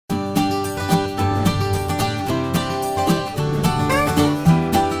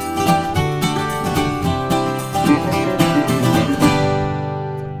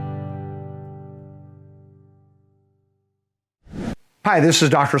Hi, this is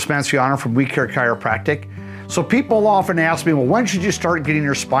Dr. Spanciano from We Care Chiropractic. So people often ask me, well, when should you start getting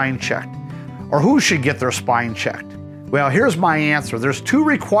your spine checked? Or who should get their spine checked? Well, here's my answer. There's 2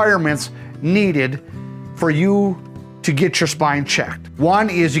 requirements needed for you to get your spine checked.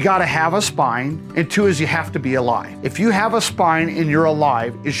 1 is you gotta have a spine, and 2 is you have to be alive. If you have a spine and you're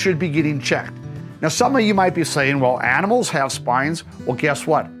alive, it should be getting checked. Now, some of you might be saying, well, animals have spines. Well, guess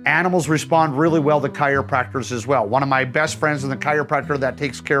what? Animals respond really well to chiropractors as well. One of my best friends in the chiropractor that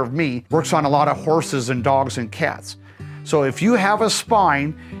takes care of me works on a lot of horses and dogs and cats. So if you have a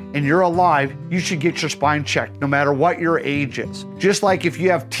spine and you're alive, you should get your spine checked no matter what your age is. Just like if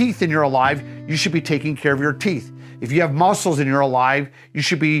you have teeth and you're alive, you should be taking care of your teeth. If you have muscles and you're alive, you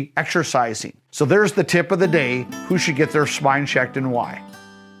should be exercising. So there's the tip of the day, who should get their spine checked and why.